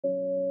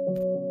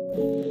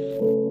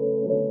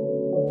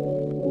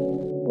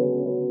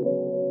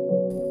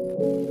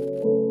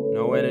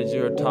No energy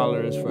or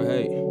tolerance for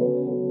hate.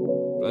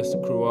 Bless the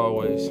crew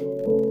always.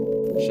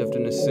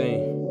 Shifting the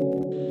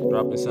scene.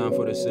 Dropping sound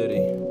for the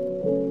city.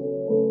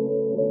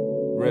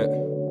 Rip.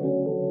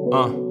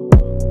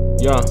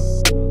 Young.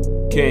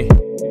 King.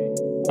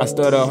 I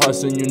started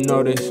hustling, you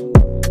know this.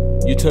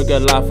 You took a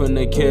lot from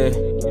the kid.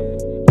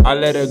 I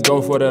let it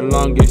go for the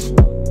longest.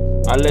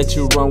 I let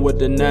you run with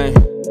the name.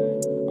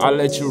 I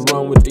let you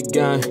run with the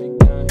gang.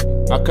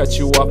 I cut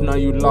you off, now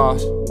you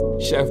lost.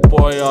 Chef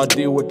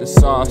boyardee with the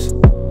sauce.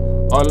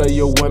 All of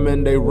your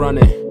women, they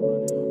running.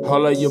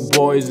 All of your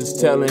boys is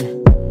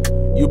tellin.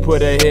 You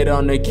put a hit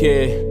on the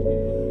kid.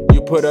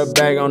 You put a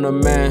bag on the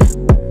man.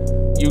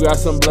 You got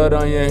some blood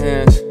on your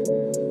hands.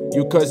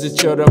 You cuss the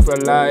children for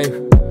life.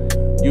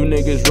 You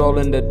niggas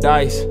rolling the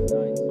dice.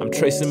 I'm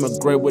Tracy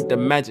mcgra with the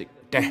magic.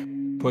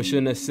 Damn.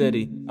 Pushing the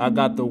city. I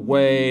got the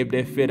wave,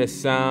 they fit the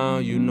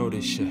sound. You know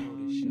this shit.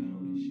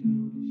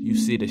 You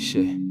see the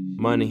shit.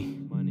 Money,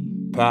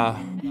 power,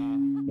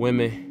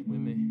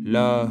 women,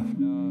 love.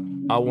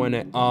 I want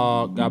it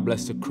all, God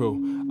bless the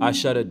crew. I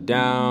shut it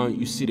down,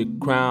 you see the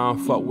crown.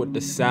 Fuck with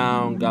the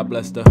sound, God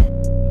bless the.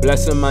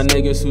 Blessing my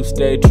niggas who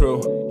stay true.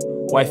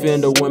 Wife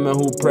and the women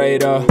who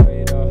prayed up.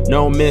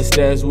 No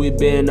missteps, we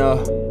been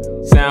up.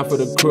 Sound for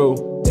the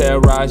crew.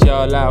 Terrorize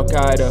y'all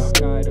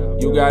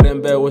Al-Qaeda. You got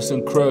in bed with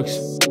some crooks.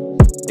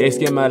 They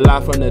skim my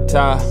life from the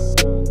top.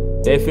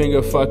 They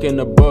finger fucking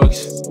the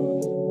books.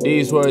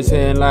 These words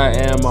hitting like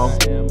ammo.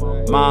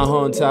 My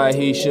home tight,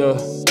 he should.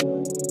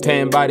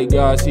 Paying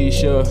bodyguards, he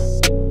should.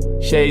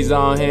 Shades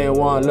on here,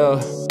 one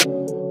look.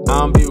 I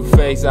don't be with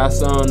fakes, I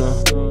son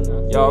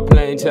her. Y'all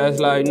playing chess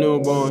like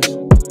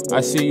newborns. I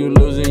see you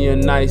losing your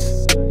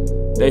nights.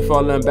 They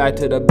falling back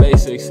to the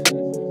basics.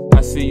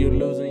 I see you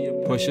losing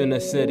your pushing the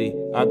city.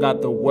 I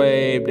got the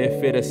wave, they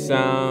fit the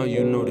sound.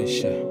 You know this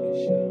shit.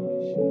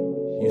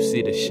 You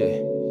see the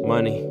shit.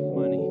 Money,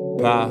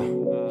 power,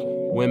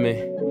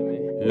 women,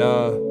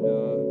 love.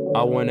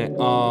 I want it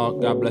all,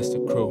 God bless the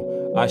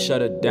crew. I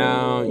shut it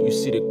down, you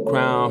see the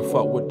crown.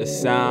 Fuck with the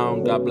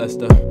sound, God bless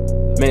the.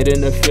 Made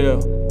in the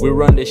field, we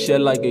run this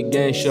shit like a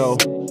game show.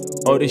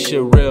 Oh, this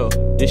shit real,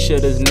 this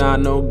shit is not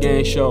no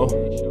game show.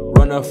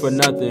 Run up for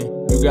nothing,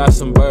 you got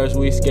some birds,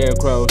 we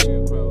scarecrows.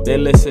 They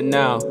listen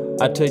now,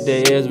 I took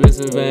their ears,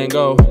 Vincent Van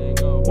Gogh.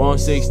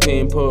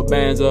 116, put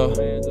bands up.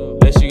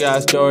 Unless you got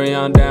a story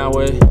I'm down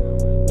with.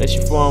 Unless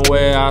you from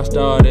where I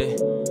started.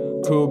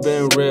 Crew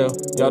been real,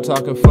 y'all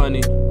talking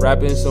funny,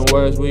 rapping some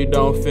words we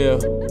don't feel.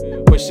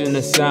 Pushing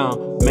the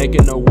sound,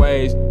 making the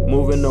waves,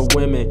 moving the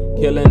women,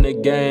 killing the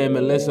game,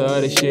 and listen to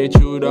other shit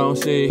you don't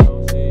see.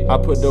 I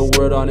put the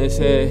word on his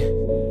head,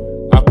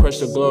 I crush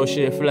the glow,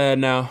 shit flat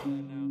now.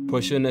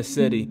 Pushing the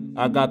city,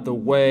 I got the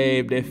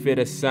wave, they fit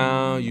the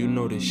sound, you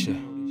know this shit.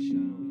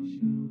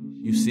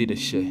 You see the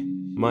shit.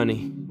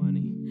 Money,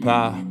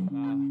 power,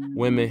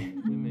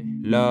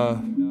 women,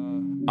 love.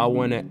 I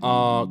want it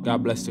all,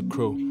 God bless the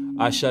crew.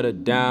 I shut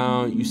it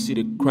down, you see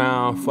the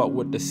crown. Fuck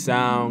with the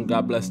sound,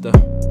 God bless the.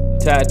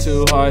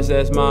 Tattoo hearts,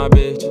 that's my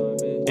bitch.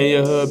 In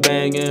your hood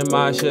banging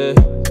my shit.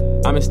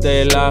 I'ma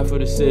stay alive for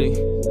the city.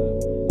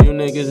 You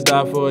niggas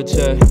die for a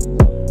check.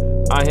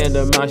 I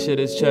handle my shit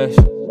as chest.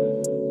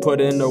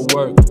 Put in the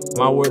work,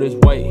 my word is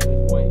weight.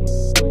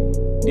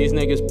 These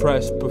niggas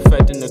press,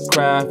 perfecting the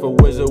craft, a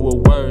wizard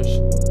with words.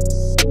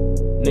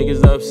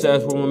 Niggas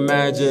obsessed with my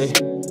magic.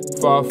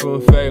 Far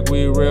from fake,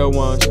 we real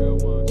ones.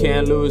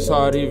 Can't lose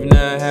heart even if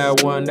I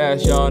had one,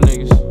 that's y'all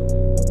niggas.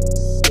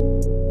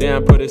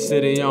 Damn, put the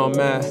city on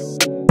map.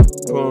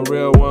 Putting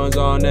real ones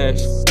on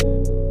next.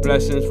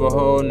 Blessings for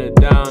holding it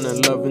down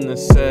and loving the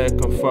set.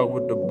 Come fuck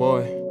with the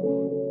boy.